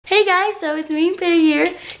guys, so it's me and Perri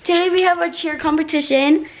here. Today we have our cheer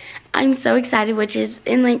competition. I'm so excited, which is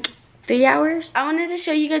in like 3 hours. I wanted to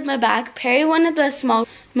show you guys my bag. Perri wanted the small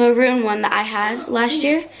maroon one that I had last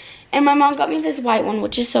year. And my mom got me this white one,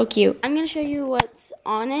 which is so cute. I'm gonna show you what's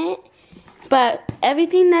on it. But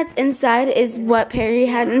everything that's inside is what Perri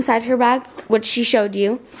had inside her bag, which she showed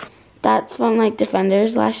you. That's from like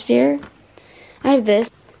Defenders last year. I have this.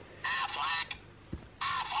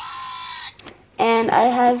 And I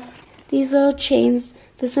have these little chains.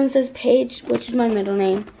 This one says Paige, which is my middle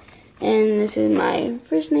name. And this is my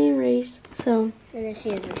first name, Reese. So, and then she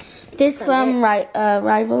has this from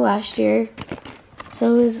Rival last year.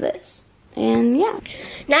 So is this. And yeah.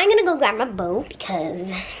 Now I'm gonna go grab my bow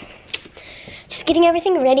because just getting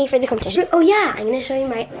everything ready for the competition. Oh yeah, I'm gonna show you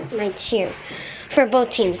my cheer for both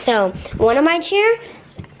teams. So one of my cheer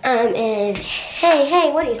is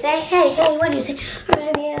hey, what do you say? Hey, what do you say?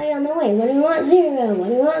 Alright, yeah, on the way. What do you want? 0. What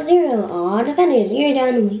do you want? 0. All Defenders, you're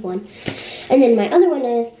done. We won. And then my other one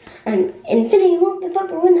is Infinity won't give up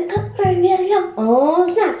or win the cup. Yeah.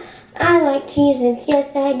 Oh snap! I like Cheez-Its,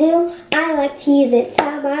 yes I do. I like Cheez-Its.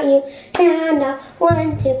 How about you? Stand up.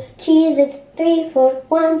 1, 2. Cheez-Its. 3, 4.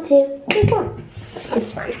 1, 2, 3, 4.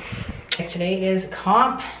 It's fun. Today is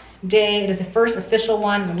comp day. It is the first official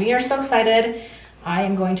one, and we are so excited. I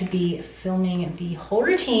am going to be filming the whole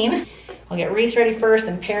routine. I'll get Reese ready first,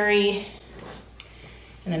 then Perri,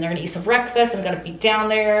 and then they're gonna eat some breakfast. I'm gonna be down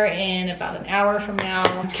there in about an hour from now.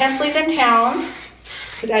 Kesley's in town,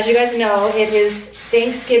 because as you guys know, it is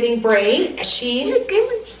Thanksgiving break. She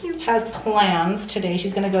has plans today.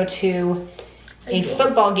 She's gonna go to a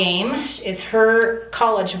football game. It's her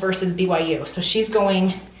college versus BYU. So she's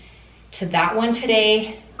going to that one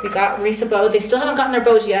today. We got Reese a bow. They still haven't gotten their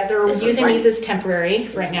bows yet. They're using these as temporary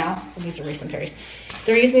for right now. Well, these are Reese and Perri's.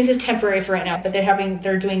 They're using these as temporary for right now, but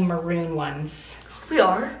they're doing maroon ones. We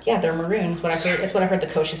are? Yeah, they're maroons. What I heard, it's what I heard the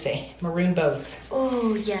coaches say. Maroon bows.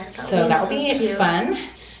 Oh yes. So that will be fun.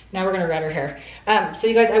 Now we're gonna red her hair. So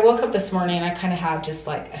you guys, I woke up this morning and I kind of have just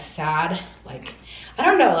like a sad, like, I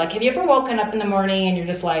don't know, like have you ever woken up in the morning and you're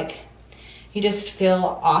just like, you just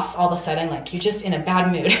feel off all of a sudden, like you're just in a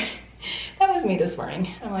bad mood. That was me this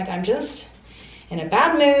morning. I'm like, I'm just in a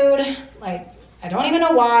bad mood. Like, I don't even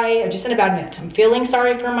know why. I'm just in a bad mood. I'm feeling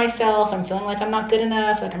sorry for myself. I'm feeling like I'm not good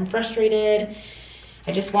enough. Like I'm frustrated.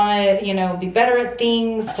 I just want to, you know, be better at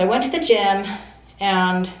things. So I went to the gym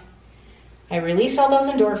and I released all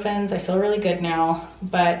those endorphins. I feel really good now,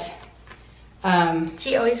 but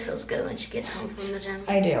she always feels good when she gets home from the gym.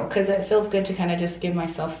 I do, because it feels good to kind of just give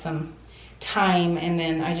myself some time, and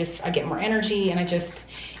then I get more energy, and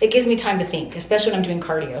it gives me time to think, especially when I'm doing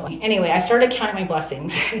cardio. Anyway, I started counting my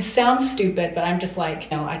blessings. It sounds stupid, but I'm just like,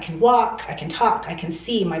 you know, I can walk, I can talk, I can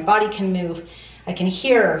see, my body can move, I can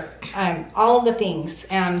hear, all of the things.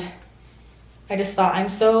 And I just thought, I'm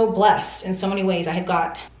so blessed in so many ways. I have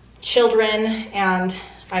got children, and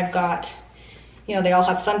I've got, you know, they all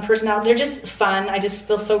have fun personality. They're just fun. I just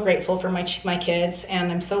feel so grateful for my kids,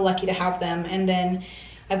 and I'm so lucky to have them. And then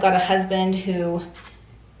I've got a husband who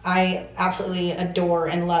I absolutely adore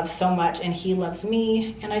and love so much, and he loves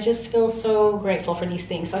me, and I just feel so grateful for these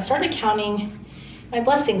things. So I started counting my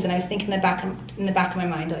blessings, and I was thinking in the back of my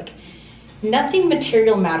mind, like, nothing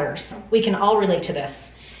material matters. We can all relate to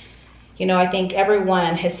this. You know, I think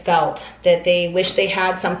everyone has felt that they wish they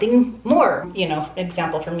had something more. You know,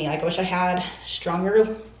 example for me, like I wish I had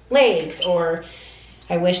stronger legs, or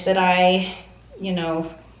I wish that I, you know,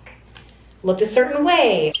 looked a certain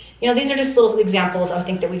way. You know, these are just little examples I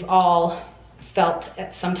think that we've all felt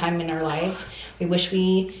at some time in our lives. We wish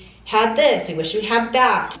we had this, we wish we had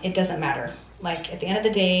that. It doesn't matter. Like at the end of the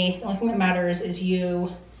day, the only thing that matters is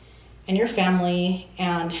you and your family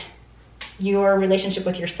and your relationship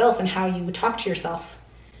with yourself and how you would talk to yourself.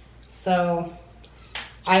 So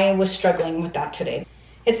I was struggling with that today.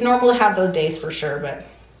 It's normal to have those days for sure, but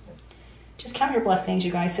just count your blessings,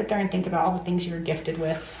 you guys. Sit there and think about all the things you're gifted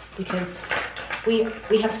with, because we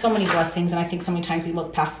have so many blessings, and I think so many times we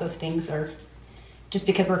look past those things, or just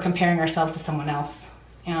because we're comparing ourselves to someone else.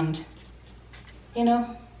 And, you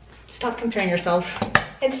know, stop comparing yourselves.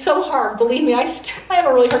 It's so hard, believe me. I have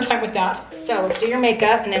a really hard time with that. So let's do your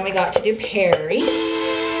makeup, and then we got to do Perri.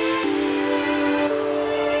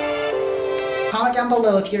 Comment down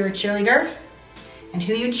below if you're a cheerleader and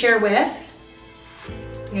who you cheer with.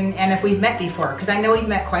 And if we've met before, because I know we've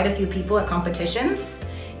met quite a few people at competitions.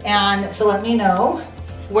 And so let me know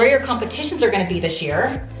where your competitions are going to be this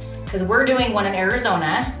year, because we're doing one in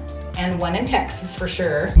Arizona and one in Texas for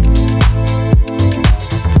sure.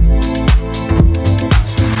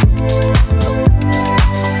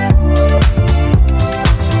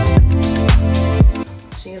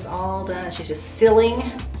 She She is all done. She's just sealing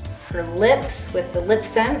her lips with the lip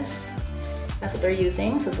sense. That's what they're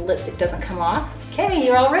using, so the lipstick doesn't come off. Okay,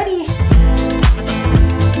 you're all ready.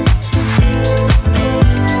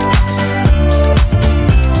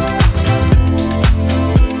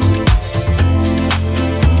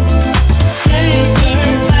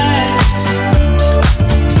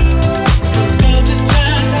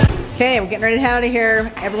 Okay, we're getting ready to head out of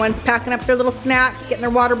here. Everyone's packing up their little snacks, getting their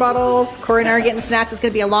water bottles. Corey and I are getting snacks. It's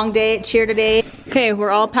gonna be a long day at cheer today. Okay, we're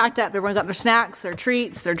all packed up. Everyone got their snacks, their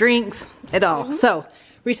treats, their drinks, it all. So,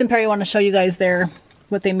 Reese and Perri want to show you guys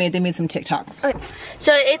what they made. They made some TikToks. Okay.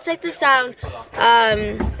 So it's like the sound,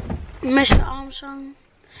 Mr. Armstrong.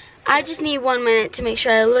 I just need 1 minute to make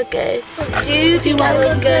sure I look good. Do you think I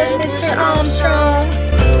look good, Mr. Armstrong?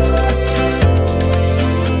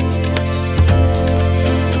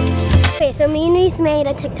 Okay, so me and Reese made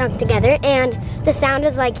a TikTok together, and the sound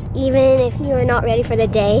is like, even if you're not ready for the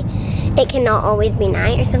day, it cannot always be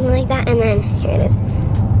night or something like that. And then here it is.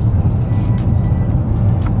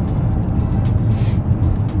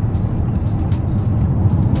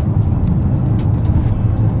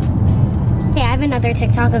 Okay, I have another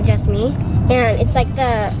TikTok of just me, and it's like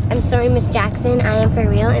the I'm sorry Miss Jackson, I am for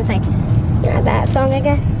real. It's like, yeah, that song, I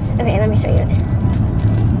guess. Okay, let me show you it.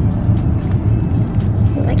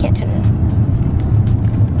 Oh, I can't turn it on.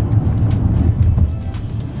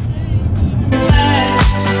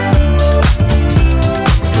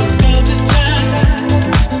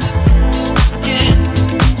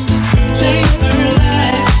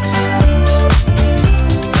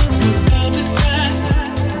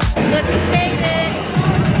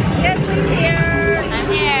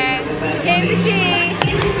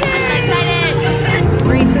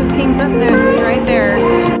 Reese's team's up next, right there.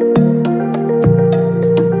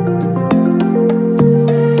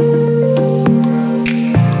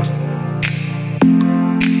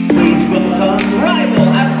 Please welcome rival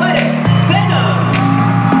athletics, Venom.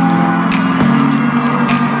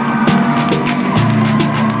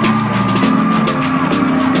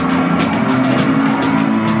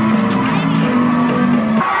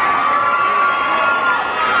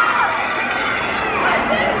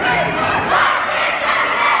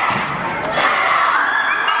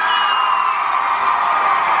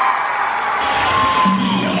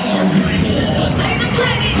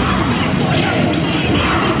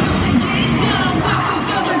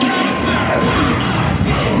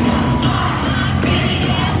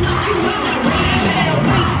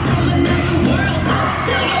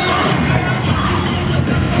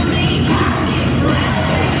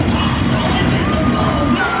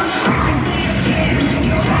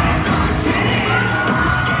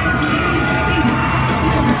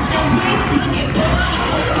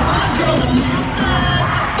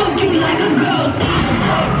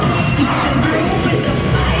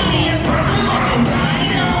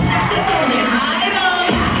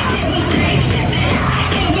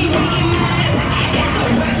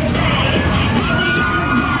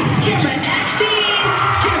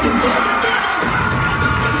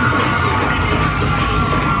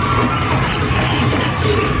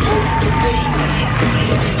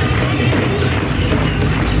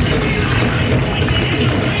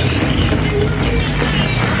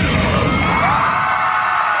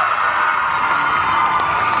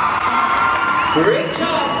 Great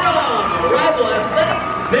job from Rival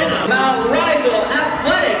Athletics Venom. Now Rival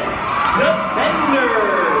Athletics Defenders.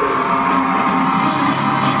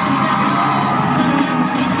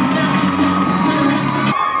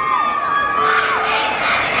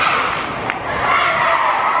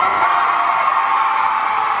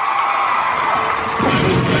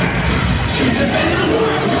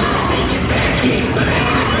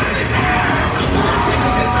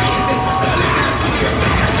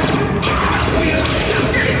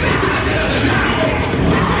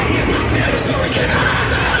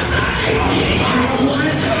 One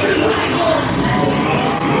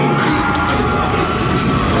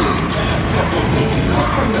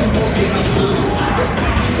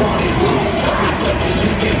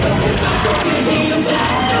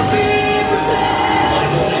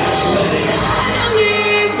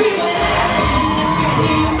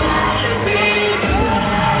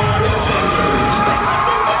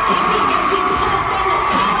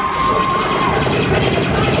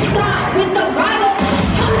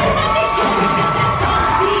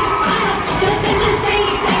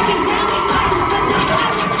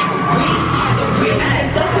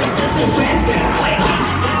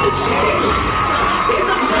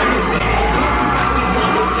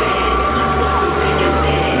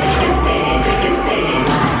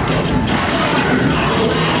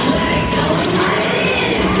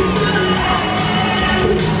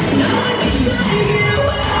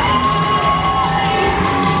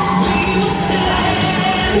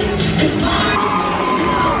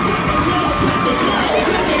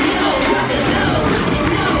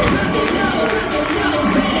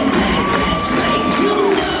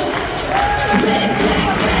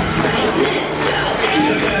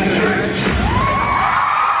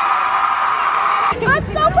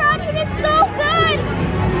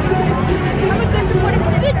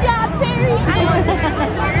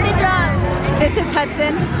This is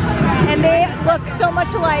Hudson, and they look so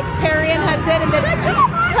much alike, Perri and Hudson, and the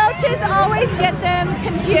coaches always get them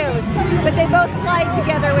confused, but they both fly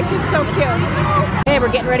together, which is so cute. Okay,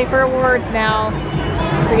 we're getting ready for awards now.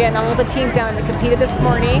 We're getting all the teams down that competed this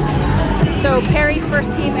morning. So Perri's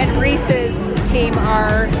first team and Reese's team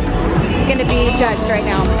are going to be judged right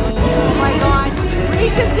now. Oh my gosh,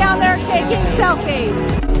 Reese is down there taking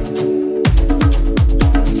selfies.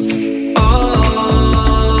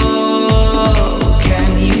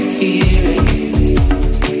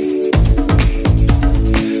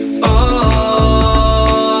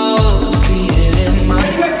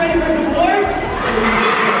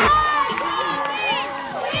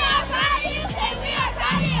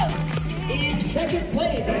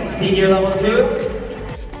 Senior level 2.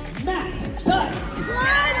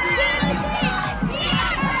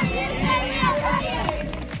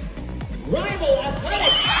 Rival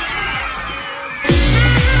athletics.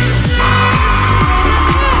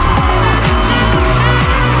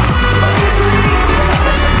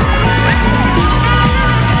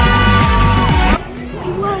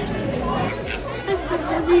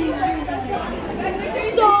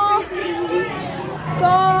 Stop!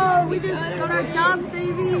 Go! We just got our jobs,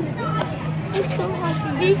 baby. It's so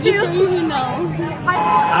happy. Me too. You don't even know.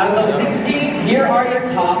 Out of those 6 teams, here are your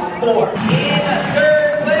top 4. In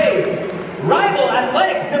 3rd place, Rival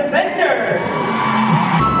Athletics Defender.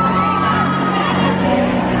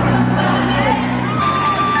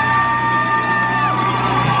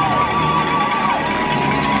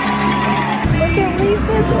 Look at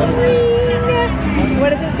Reese's ring. What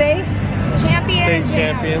does it say? Champion. State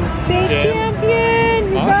champion. State champion.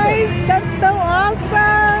 You guys, that's so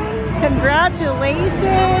awesome. Congratulations.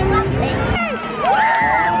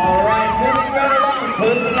 All right, moving right along,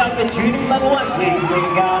 closing out the junior level 1 case,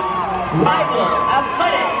 we've got Rival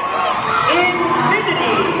Athletics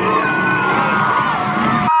Infinity.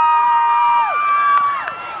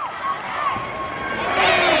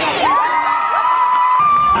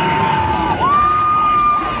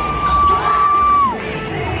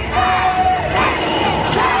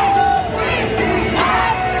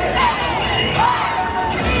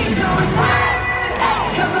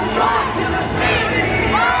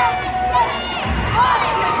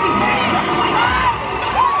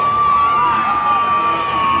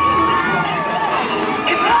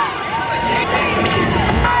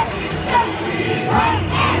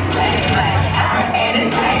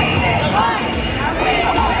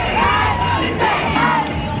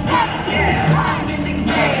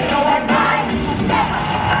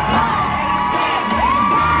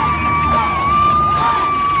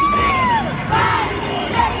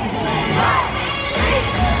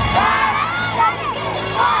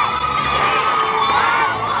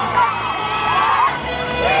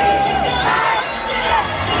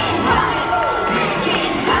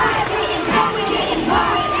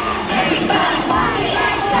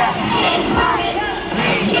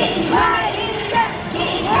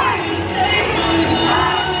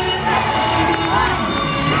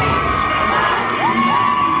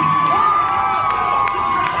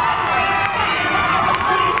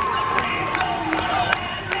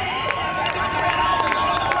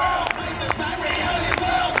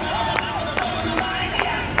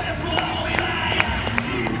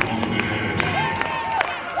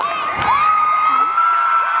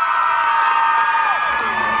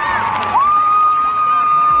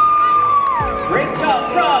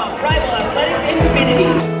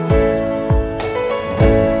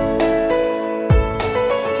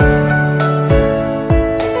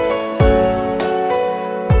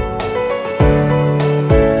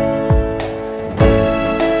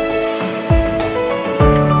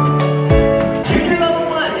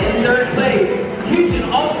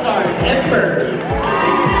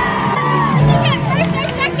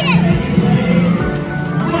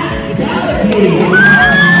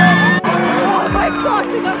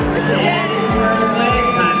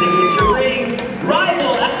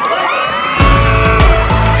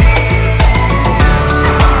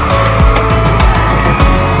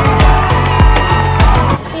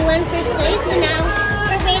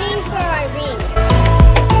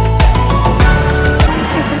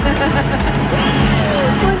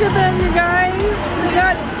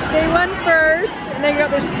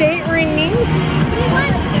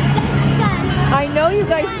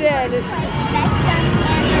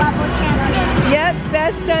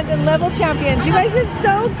 Best stunts and level champions. You guys did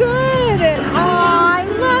so good. Oh, I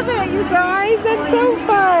love it, you guys. That's so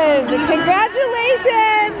fun.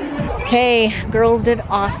 Congratulations. Okay, girls did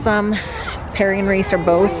awesome. Perri and Reese are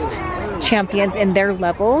both champions in their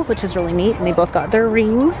level, which is really neat, and they both got their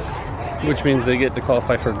rings. which means they get to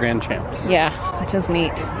qualify for grand champs. Yeah, which is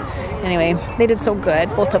neat. Anyway, they did so good,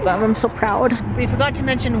 both of them. I'm so proud. We forgot to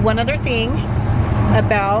mention one other thing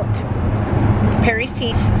about Perri's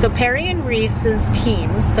team. So Perri and Reese's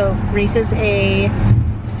teams. So Reese is a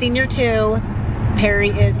senior 2, Perri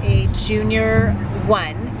is a junior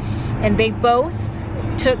 1, and they both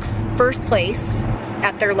took first place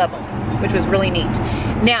at their level, which was really neat.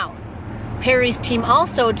 Now, Perri's team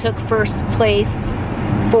also took first place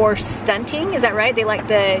for stunting. Is that right? They like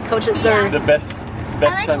the coaches. Yeah. The best I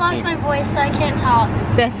like stunting. lost my voice, so I can't talk.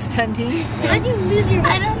 Best stunting. How'd you lose your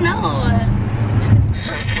voice? I don't know.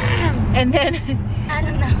 And then, I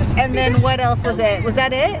don't know. and then what else was it? Was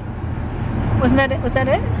that it? Wasn't that it? Was that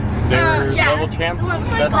it? They were yeah. level champs, Oh my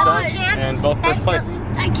best gosh. stunts, and both first place.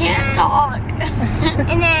 I can't talk.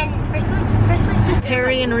 And then first place.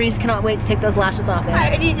 Perri and Reese cannot wait to take those lashes off I there.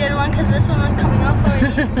 already did one because this one was coming off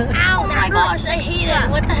already. Ow, oh my gosh, I hate it.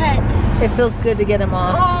 What the heck? It feels good to get them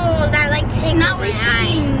off. Oh, that like take Not wait to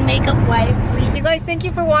see makeup wipes. You guys, thank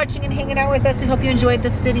you for watching and hanging out with us. We hope you enjoyed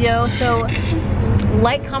this video. So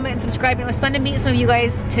like, comment, and subscribe. It was fun to meet some of you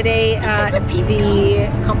guys today at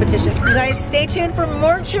the competition. You guys stay tuned for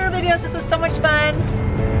more cheer videos. This was so much fun.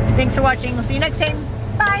 Thanks for watching. We'll see you next time.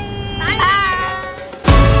 Bye. Bye.